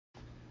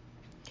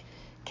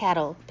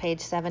Cattle,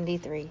 page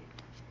 73.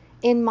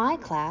 In my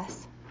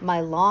class, my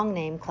long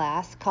name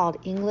class called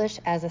English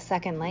as a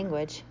Second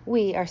Language,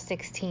 we are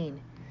 16.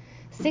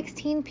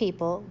 16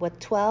 people with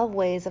 12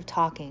 ways of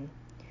talking.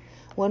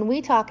 When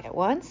we talk at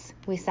once,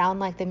 we sound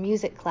like the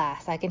music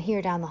class I can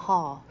hear down the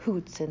hall,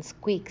 hoots and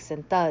squeaks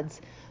and thuds,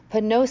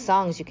 but no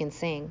songs you can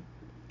sing.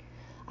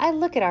 I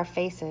look at our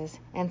faces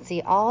and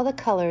see all the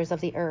colors of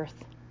the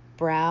earth,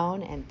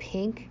 brown and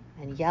pink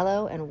and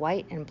yellow and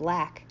white and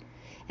black.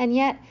 And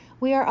yet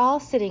we are all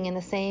sitting in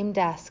the same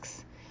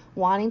desks,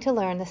 wanting to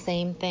learn the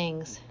same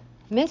things.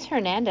 Miss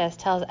Hernandez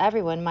tells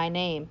everyone my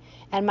name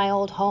and my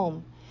old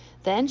home.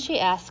 Then she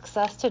asks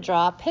us to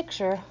draw a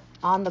picture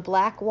on the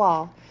black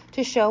wall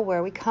to show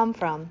where we come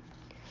from.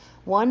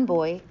 One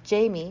boy,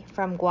 Jamie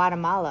from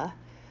Guatemala,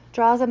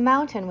 draws a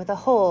mountain with a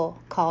hole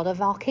called a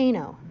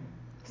volcano.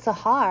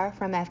 Sahar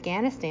from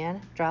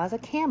Afghanistan draws a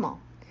camel,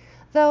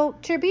 though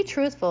to be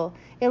truthful,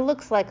 it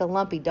looks like a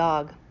lumpy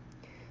dog.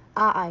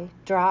 I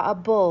draw a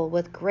bull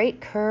with great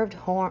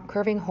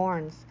curving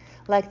horns,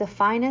 like the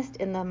finest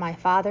in my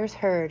father's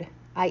herd.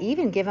 I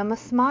even give him a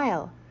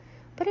smile,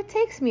 but it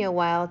takes me a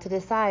while to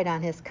decide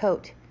on his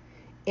coat.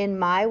 In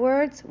my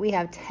words, we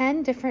have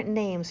 10 different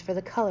names for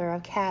the color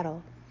of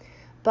cattle,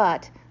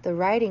 but the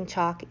writing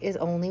chalk is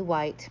only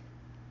white.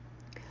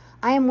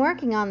 I am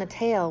working on the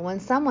tail when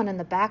someone in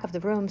the back of the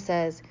room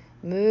says,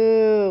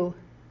 "Moo."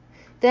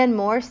 Then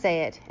more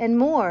say it,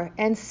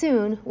 and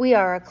soon we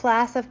are a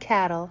class of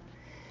cattle.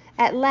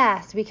 At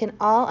last we can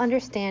all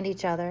understand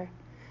each other.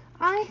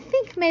 I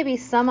think maybe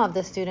some of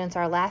the students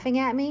are laughing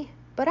at me,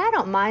 but I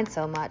don't mind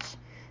so much.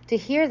 To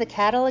hear the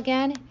cattle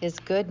again is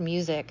good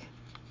music.